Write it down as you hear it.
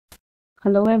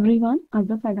Hello everyone, आज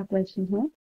का साਡਾ question है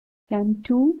can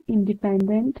two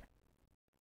independent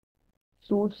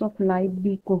source of light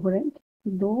be coherent?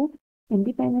 दो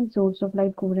independent source of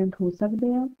light coherent हो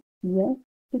सकते हैं? Yes,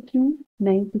 तो क्यों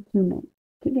नहीं, तो क्यों नहीं?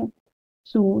 ठीक है.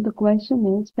 So the question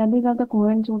is, पहली बात तो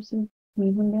coherent sources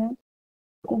नहीं होंगे.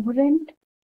 Coherent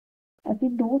ਅਸੀਂ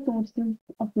ਦੋ sources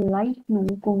of light ਨੂੰ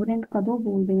coherent ਕਦੋਂ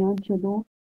ਬੋਲਦੇ ਹਾਂ? ਜਦੋਂ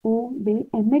ਉਹ they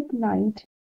emit light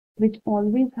which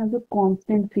always has a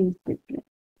constant phase difference.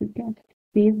 ठीक है.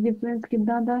 phase difference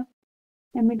कितना था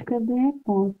emit करते हैं?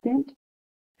 constant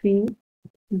phase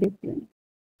difference.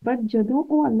 पर ਜਦੋਂ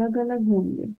ਉਹ ਅਲੱਗ-ਅਲੱਗ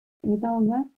ਹੋਣਗੇ ਇਹ ਤਾਂ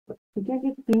ਹੋਗਾ ਠੀਕ ਹੈ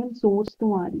ਕਿ ਸੇਮ ਸੋਰਸ ਤੋਂ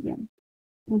ਆ ਰਹੀ ਹੈ.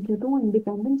 ਜਦੋਂ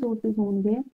ਇੰਡੀਪੈਂਡੈਂਟ ਸੋਰਸਿਸ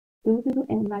ਹੋਣਗੇ ਤੇ ਉਹ ਜਦੋਂ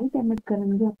ਲਾਈਟ ਐਮਿਟ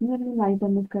ਕਰਨਗੇ ਆਪਣੀ ਵਾਲੀ ਲਾਈਟ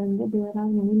ਐਮਿਟ ਕਰਨਗੇ there are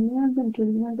millions and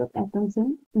trillions of atoms in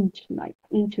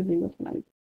each ray of light.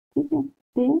 ठीक है.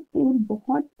 ਤੇ ਇਹ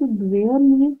ਬਹੁਤ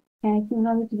ਰੇਅਰਲੀ ਹੈ ਕਿ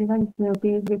ਉਹਨਾਂ ਵਿੱਚ ਜਿਹੜਾ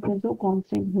ਫੇਜ਼ ਡਿਫਰੈਂਸ ਉਹ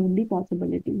ਕਾਂਸਟੈਂਟ ਹੋਣ ਦੀ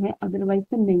ਪੋਸਿਬਿਲਿਟੀ ਹੈ, ਅਦਰਵਾਈਜ਼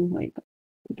ਤਾਂ ਨਹੀਂ ਹੋਏਗਾ.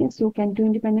 ਠੀਕ ਹੈ. ਸੋ can to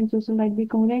independent source light B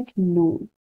ਕੋਹਰੈਂਟ? No,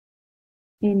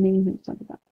 ਇਹ ਨਹੀਂ ਹੋ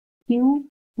ਸਕਦਾ. ਕਿਉਂ?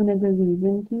 ਉਹਨਾਂ ਦਾ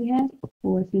ਰੀਜ਼ਨ ਕੀ ਹੈ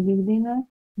ਉਹ ਅਸੀਂ ਦੇਖਦੇ ਹਾਂ.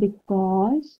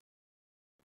 ਬਿਕॉज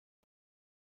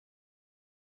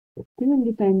two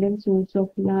independent source of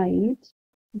light,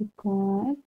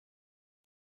 because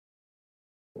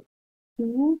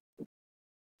two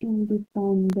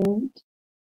independent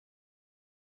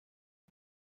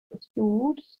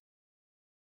source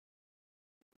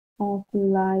of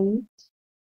light,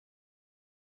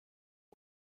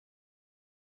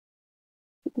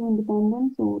 two independent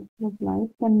source of light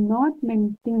cannot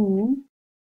maintain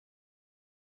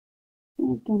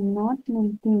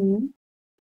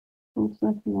source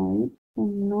of light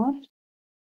cannot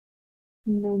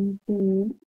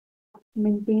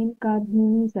maintain कर ही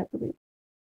नहीं सकते.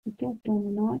 ठीक है.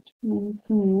 cannot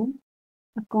maintain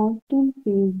a constant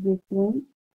phase difference,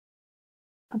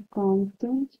 a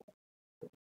constant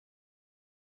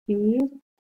phase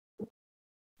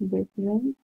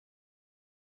difference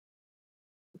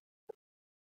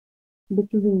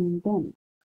between them.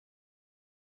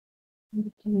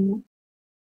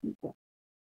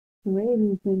 वही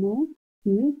reason है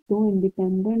कि दो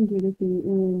independent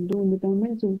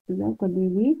sources है कभी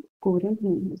भी कोहेरेंट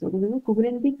नहीं हो सकते.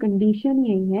 कोहेरेंट की कंडीशन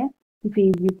यही है कि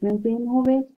फेज डिफरेंस सेम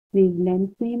होवे, वेव लेंथ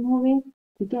सेम होवे.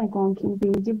 ठीक है. कांस्टेंट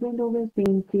फेज डिफरेंस होवे,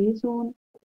 सेम फेज होन,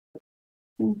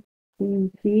 same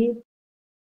phase,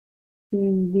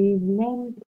 same wave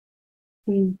length,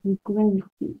 same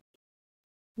frequency,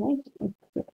 right,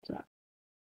 etcetera.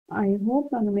 I hope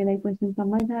ਤੁਹਾਨੂੰ मेरा क्वेश्चन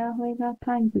समझ आया होगा.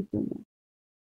 Thank you so much.